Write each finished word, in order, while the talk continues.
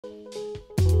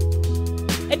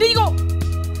then you go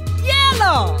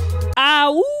yellow.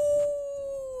 Ah, ooh.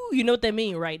 You know what that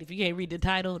mean, right? If you can't read the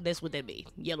title, that's what that mean.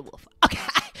 Yelawolf. Okay.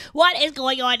 What is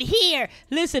going on here?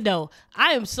 Listen though,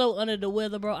 I am so under the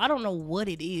weather, bro. I don't know what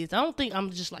it is. I don't think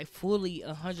I'm just like fully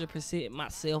 100%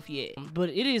 myself yet. But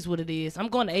it is what it is. I'm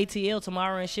going to ATL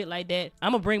tomorrow and shit like that.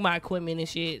 I'm gonna bring my equipment and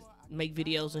shit, make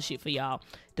videos and shit for y'all,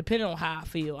 depending on how I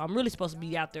feel. I'm really supposed to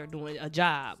be out there doing a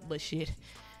job, but shit.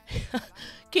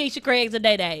 Keisha Craigs and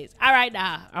Day Days. All right,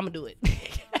 nah, I'm gonna do it.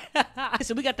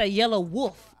 So we got that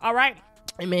Yelawolf. All right.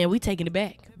 And man, we taking it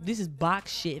back. This is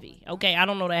Box Chevy. Okay, I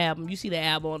don't know the album. You see the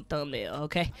album on the thumbnail,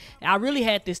 okay? I really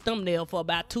had this thumbnail for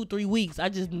about 2-3 weeks. I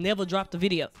just never dropped the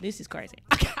video. This is crazy.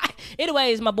 Okay.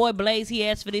 Anyways, my boy Blaze, he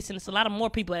asked for this, and it's a lot of more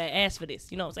people that asked for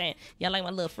this. You know what I'm saying? Y'all like my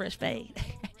little fresh fade?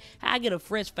 How I get a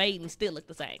fresh fade and still look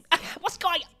the same? What's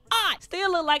going on?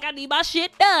 Still look like I need my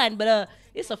shit done, but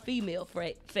it's a female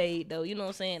fade though. You know what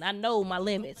I'm saying? I know my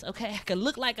limits, okay? I can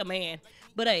look like a man,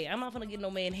 but hey, I'm not gonna get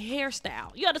no man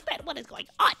hairstyle. You understand what is going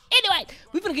on? Anyway,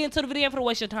 we finna get into the video. For the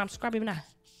waste your time, subscribe even now.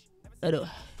 Let's do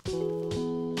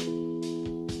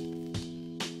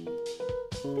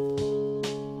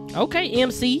it. Okay,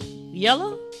 MC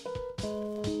Yellow.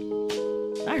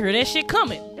 I heard that shit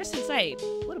coming. That's insane.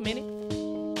 Wait a minute.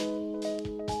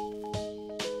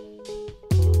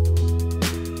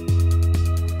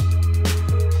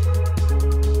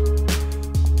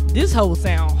 This hoe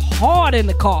sound hard in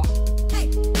the car.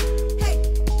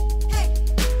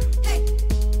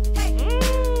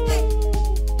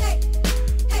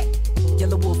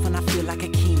 Yelawolf and I feel like a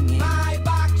king. My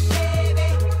box Chevy.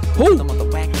 Who? Some of the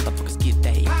whack motherfuckers get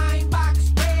they. My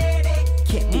box ready.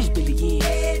 Catfish Billy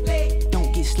is.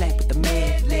 Don't get slapped with the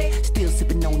medley. Still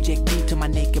sipping on Jack D till my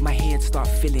neck and my head start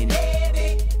feeling.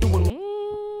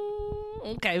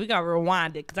 Okay, we gotta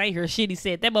rewind it because I ain't hear shit he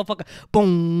said. That motherfucker,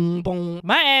 boom, boom.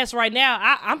 My ass right now,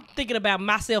 I'm thinking about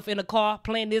myself in the car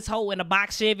playing this hoe in a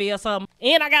Box Chevy or something.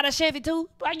 And I got a Chevy too.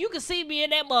 But you can see me in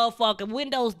that motherfucker,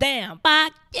 windows down.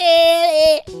 Box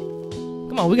Chevy.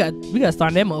 Come on, we gotta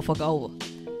start that motherfucker over.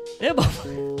 That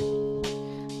motherfucker.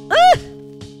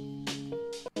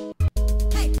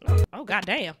 Oh,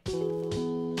 goddamn.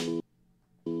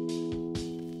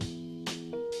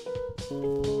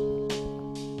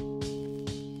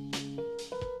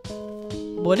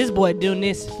 Boy, this boy doing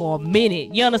this for a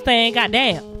minute. You understand?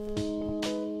 Goddamn.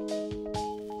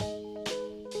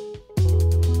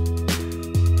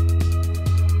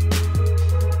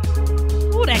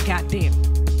 Ooh, that goddamn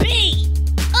beat.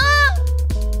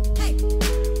 Hey, hey,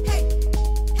 hey,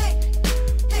 hey, hey,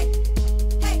 hey,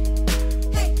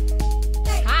 hey.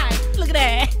 Hi, look at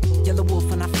that.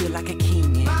 Yelawolf and I feel like a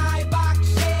king. My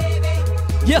box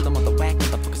Chevy. Yeah. Some of the whack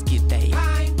motherfuckers get they.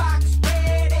 My box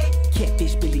ready.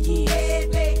 Catfish Billy is.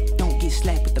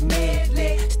 Slap with the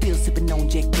medley. Still sipping on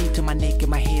Jack D till my neck and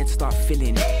my head start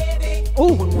feeling.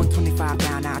 Ooh, 125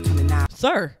 down, now 29.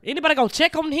 Sir, anybody gonna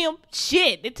check on him?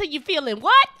 Shit, until you feeling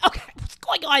what? Okay, what's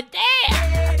going on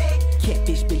there?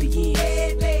 Catfish Billy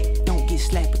is. Don't get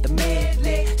slapped with the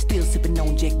medley. Still sipping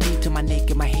on Jack D till my neck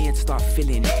and my head start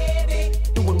feeling.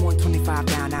 Doing 125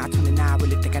 down, now 29.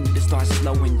 Really think I need to start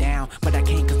slowing down, but I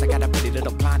can't cause I got a pretty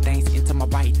little blonde things into my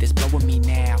right that's blowing me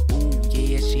now. Ooh,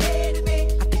 yeah, shit.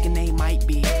 Might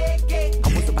be. I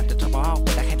was about to drop off,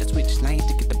 but I had to switch lanes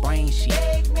to get the brain shit.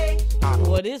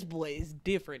 Boy, this boy is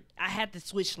different. I had to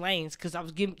switch lanes because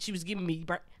she was giving me,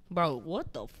 bro,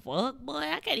 what the fuck, boy?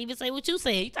 I can't even say what you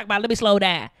said. You talking about let me slow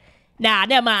down. Nah,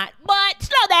 never mind. But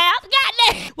slow down.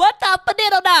 Goddamn. What the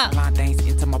diddle now? Blind things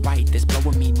into my right that's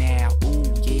blowing me now. Ooh,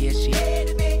 yeah,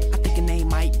 shit. I think a name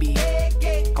might be.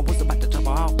 I was about to drop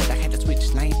off, but I had to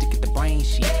switch lanes to get the brain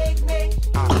shit.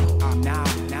 Now.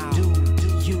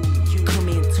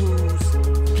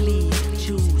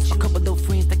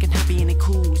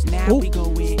 Now we go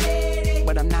in,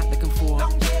 but I'm not looking for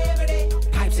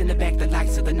pipes in the back, the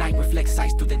lights of the night reflect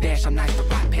sights through the dash. I'm not the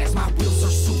bypass, my wheels are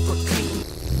super clean.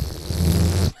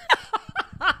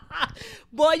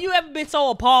 Boy, you ever been so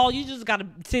appalled? You just gotta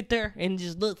sit there and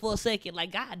just look for a second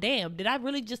like, God damn, did I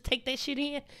really just take that shit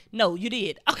in? No, you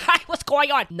did. Okay, what's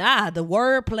going on? Nah, the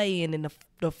word playing and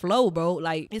the flow, bro,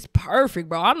 like, it's perfect,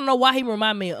 bro. I don't know why he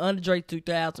remind me of Andre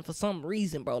 3000 for some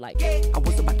reason, bro. Like, I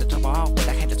was about to drop off, but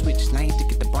I had to switch lanes to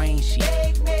get the brain shit.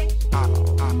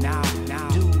 Now,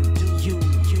 do you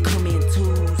come in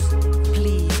twos?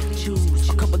 Please choose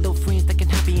a couple of friends that can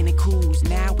hop in and cruise.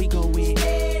 Now we go in,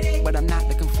 but I'm not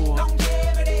looking for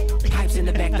pipes in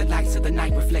the back, the lights of the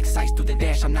night reflect sights through the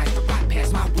dash. I'm not the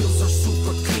bypass, my wheels are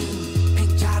super clean.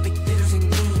 Pink job, big glitters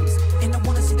and gleams, and I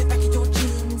wanna see the back of your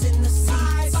jeans in the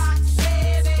seats.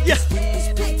 yeah.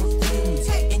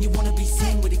 And you wanna be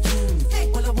seen with a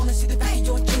king. Well, I wanna see the back of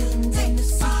your jeans in the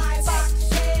seats.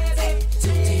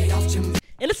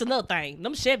 this another thing.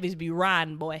 Them Chevys be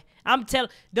riding, boy. I'm telling,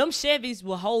 them Chevys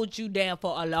will hold you down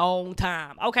for a long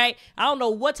time, okay? I don't know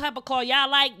what type of car y'all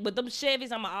like, but them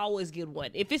Chevys, I'ma always get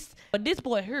one. But this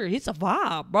boy here, it's a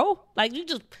vibe, bro. Like, you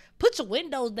just put your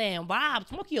windows down, vibe,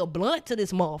 smoke you a blunt to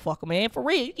this motherfucker, man. For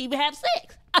real, you can even have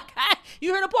sex, okay?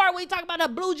 You heard the part where you talk about the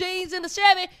blue jeans in the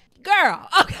Chevy? Girl,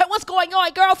 okay, what's going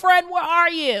on, girlfriend? Where are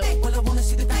you? Well, I wanna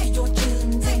see the back of your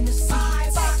jeans and the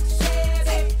side box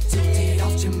Chevy. Tilted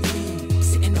off your mean,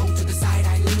 sitting on to the side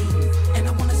I lean. And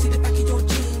I wanna see the back of your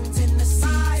jeans and the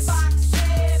side box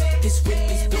Chevy. This whip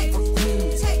is built for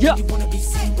queens. Yeah. You wanna be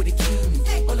seen with a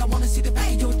king. Well, I wanna see the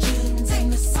back of your jeans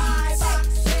and the side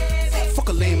box Chevy. Fuck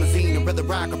a limousine, I'd rather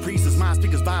ride Caprices. My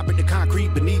speakers vibrate the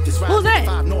concrete beneath this ride. Who's that?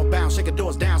 5 northbound, shaking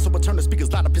doors down, so I turn the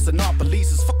speakers loud, pissing off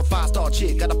polices. Fuck a 5-star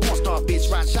chick, got a porn star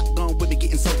bitch, ride shotgun with me,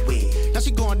 getting so wet. Now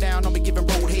she going down on me, giving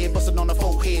roadhead, busting on the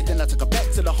forehead. Then I took her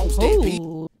back to the homestead.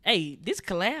 Ooh. Hey, this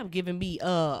collab giving me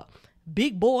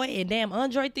Big Boy and damn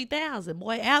Andre 3000.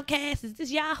 Boy, Outkast, is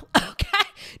this y'all? Okay.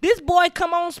 This boy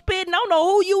come on spitting. I don't know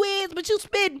who you is, but you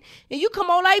spitting. And you come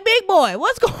on like Big Boy.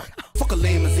 What's going on? Fuck a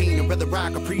limousine, I'd rather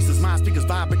ride Caprices. My speakers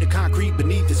vibrate the concrete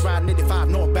beneath this. Riding 85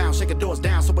 northbound, shaking doors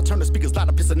down, so I turn the speakers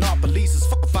loud, pissing off polices.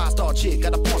 Fuck a 5-star chick,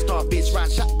 got a porn star bitch,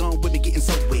 ride shotgun with me, getting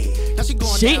so wet. Now she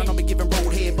going down on me, giving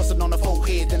roadhead, busting on the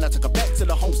forehead. Then I took her back to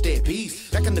the homestead piece.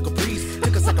 Back in the Caprice,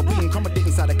 took us like a weed, crumbled it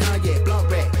inside a Kanye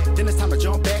blunt rack. Then it's time to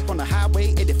jump back on the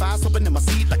highway 85, slipping in my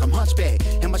seat like I'm hunchback.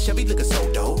 And my Chevy looking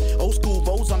so dope. Old school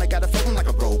bows on, I got it floating like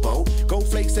a robo. Gold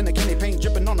flakes in the candy paint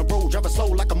dripping on the road, driving slow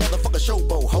like a motherfucker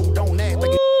showboat. Hold on, that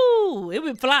like Ooh, it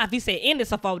would fly if he said in this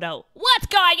photo. What's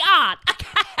going on?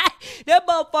 That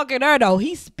motherfucker there though,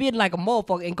 he's spitting like a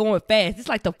motherfucker and going fast. It's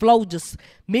like the flow just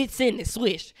mid-sentence and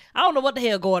swish. I don't know what the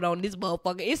hell going on in this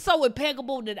motherfucker. It's so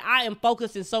impeccable that I am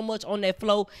focusing so much on that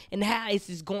flow and how it's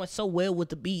just going so well with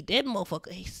the beat. That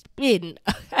motherfucker, he's spitting.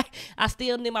 I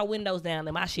still need my windows down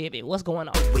in my Chevy. What's going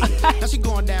on? now she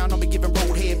going down on me, giving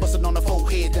roadhead, busting on the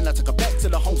forehead. Then I took her back to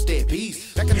the homestead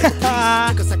piece. Back in the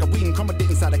Caprice, took us like a weed and crumbled it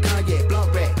inside a Kanye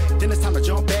blunt rack. Then it's time to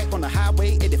jump back on the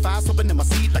highway 85, slipping in my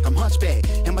seat like I'm hunchback.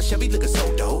 And my Chevy looking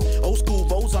so dope. Old school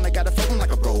bows on, I got it floating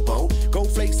like a robo.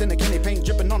 Gold flakes in the candy paint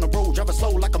dripping on the road, driving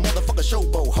slow like a motherfucker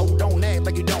showboat. Hold on, act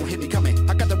like you don't hit me coming.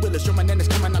 I got the wheelers drumming and it's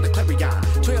coming out of Clarion.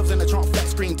 12s in the trunk, flat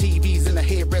screen TVs in the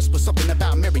headrest with something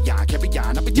about Marion. Carry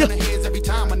on, I be turning heads every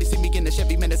time when they see me in the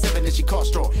Chevy minute 7 and she cost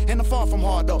straw. And I'm far from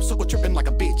hard up, circle tripping like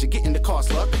a bitch. You get in the car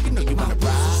slug, you know you wanna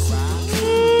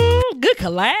ride. Good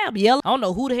collab, Yellow. I don't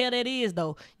know who the hell that is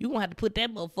though. You gonna have to put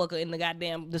that motherfucker in the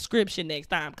goddamn description next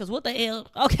time. Cause what the hell?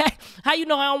 Okay. How you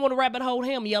know I don't want to rabbit hole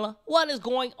him, Yellow? What is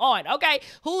going on? Okay.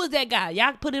 Who is that guy?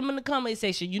 Y'all put him in the comment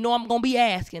section. You know I'm gonna be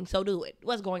asking, so do it.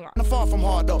 What's going on? I'm far from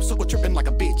hard up, circle tripping like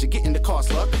a bitch. You get in the car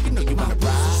slug, you know you wanna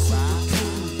ride.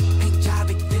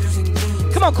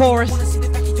 Come on, chorus.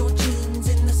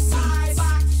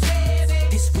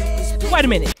 Wait a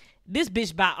minute. This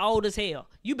bitch by old as hell.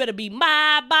 You better be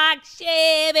my box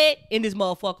Chevy. In this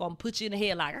motherfucker, I'm put you in the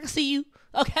headlock. I can see you.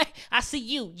 Okay? I see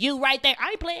you. You right there. I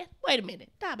ain't playing. Wait a minute.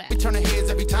 Stop back. We turning heads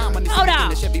every time when they see me in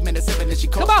the Chevy minute 7 and she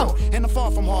cost Come on. And I'm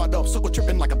far from hard up, circle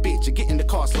tripping like a bitch. You get in the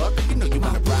car slug, you know you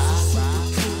wanna ride.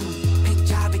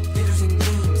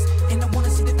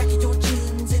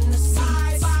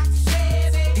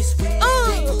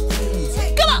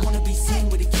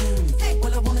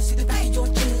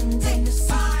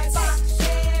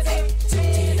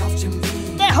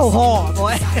 That whole hard,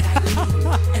 boy.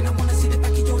 And I wanna see the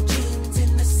back of your jeans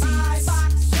in the side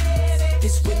box Chevy.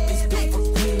 This whip is built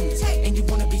for queens, and you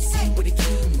wanna be seen with a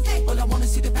king. Well, I wanna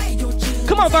see the back of your jeans.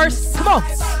 Come on, verse. Come on.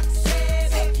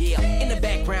 Yeah, in the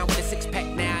background with a 6-pack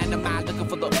now, and I'm out looking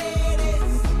for the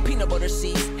peanut butter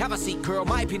seeds. Have a seat, girl,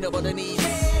 my peanut butter needs.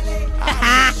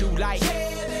 I shoot like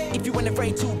if you ain't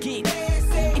afraid to get.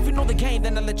 If you know the game,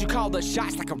 then I'll let you call the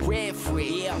shots like a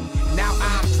referee. Yeah. Now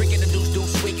I'm drinking the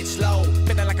deuce, wicked slow.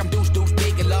 Feeling like I'm deuce,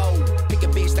 big and low. Pick a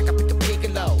bitch like I pick a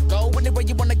piccolo. Go anywhere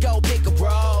you wanna go, pick a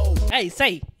bro. Hey,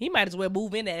 say, he might as well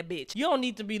move in that bitch. You don't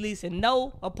need to be leasing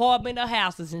no apartment or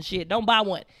houses and shit. Don't buy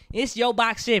one. It's your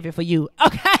box Chevy for you.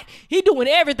 Okay? He doing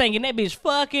everything in that bitch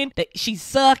fucking. She's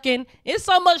sucking. It's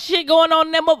so much shit going on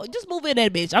in that motherfucker. Just move in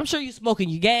that bitch. I'm sure you smoking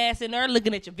your gas in there,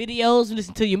 looking at your videos,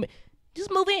 listen to your... Just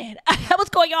move in. What's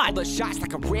going on? The shots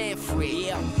like a referee.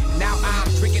 Yeah. Now I'm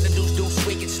drinking the deuce,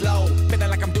 wicked slow. Feeling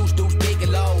like I'm deuce, big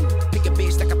and low. Pick a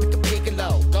bitch like I pick a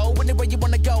piccolo. Go anywhere you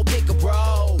wanna go, pick a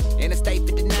bro. Interstate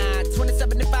 59,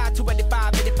 2075,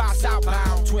 285, 85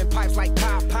 southbound. Twin pipes like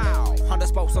pow pow. Honda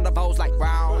spokes on the bows like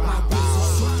row.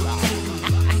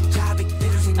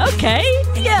 Okay,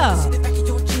 yeah.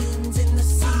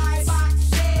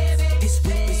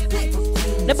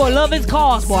 That boy love his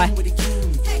cars, boy.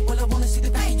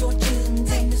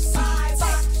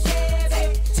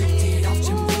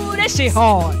 that shit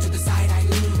hard.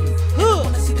 Huh.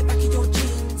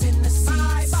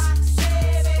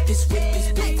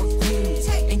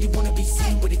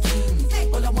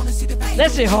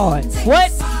 That shit hard.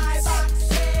 What?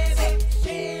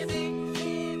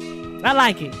 I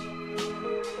like it.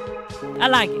 I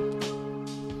like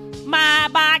it. My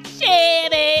box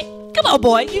Chevy. Come on,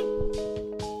 boy.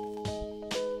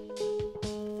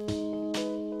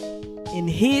 In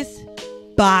his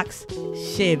box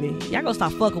Chevy. Y'all gonna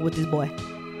stop fucking with this boy.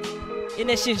 And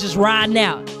that shit just riding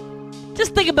out.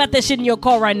 Just think about that shit in your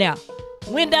car right now.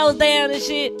 Windows down and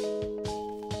shit.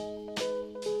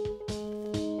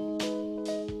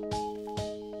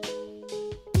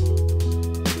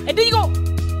 And then you go,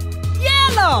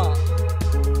 Yellow.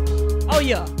 Oh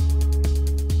yeah.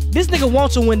 This nigga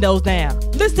wants your windows down.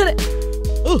 Listen to that.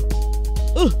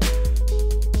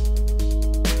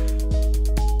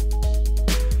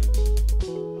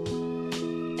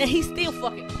 And he's still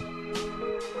fucking.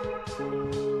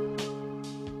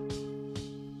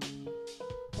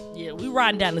 Yeah, we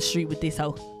riding down the street with this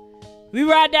hoe. We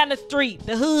ride down the street,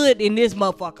 the hood in this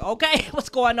motherfucker, okay? What's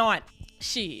going on?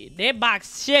 Shit, that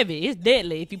box Chevy is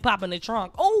deadly if you pop in the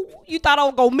trunk. Oh, you thought I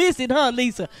was gonna miss it, huh,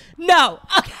 Lisa? No.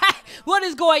 Okay, what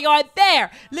is going on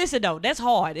there? Listen, though, that's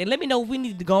hard. And let me know if we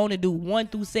need to go on and do 1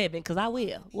 through 7, because I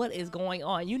will. What is going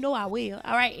on? You know I will,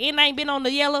 all right? And I ain't been on the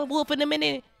Yelawolf in a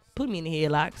minute. Put me in the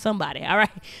headlock, somebody, all right?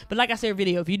 But like I said,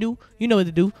 video, if you do, you know what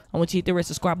to do. I want you to hit the red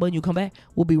subscribe button. You come back.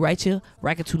 We'll be right here,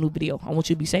 rocking to a new video. I want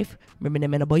you to be safe. Remember that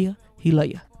man, boy, he love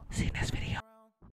you. See you next video.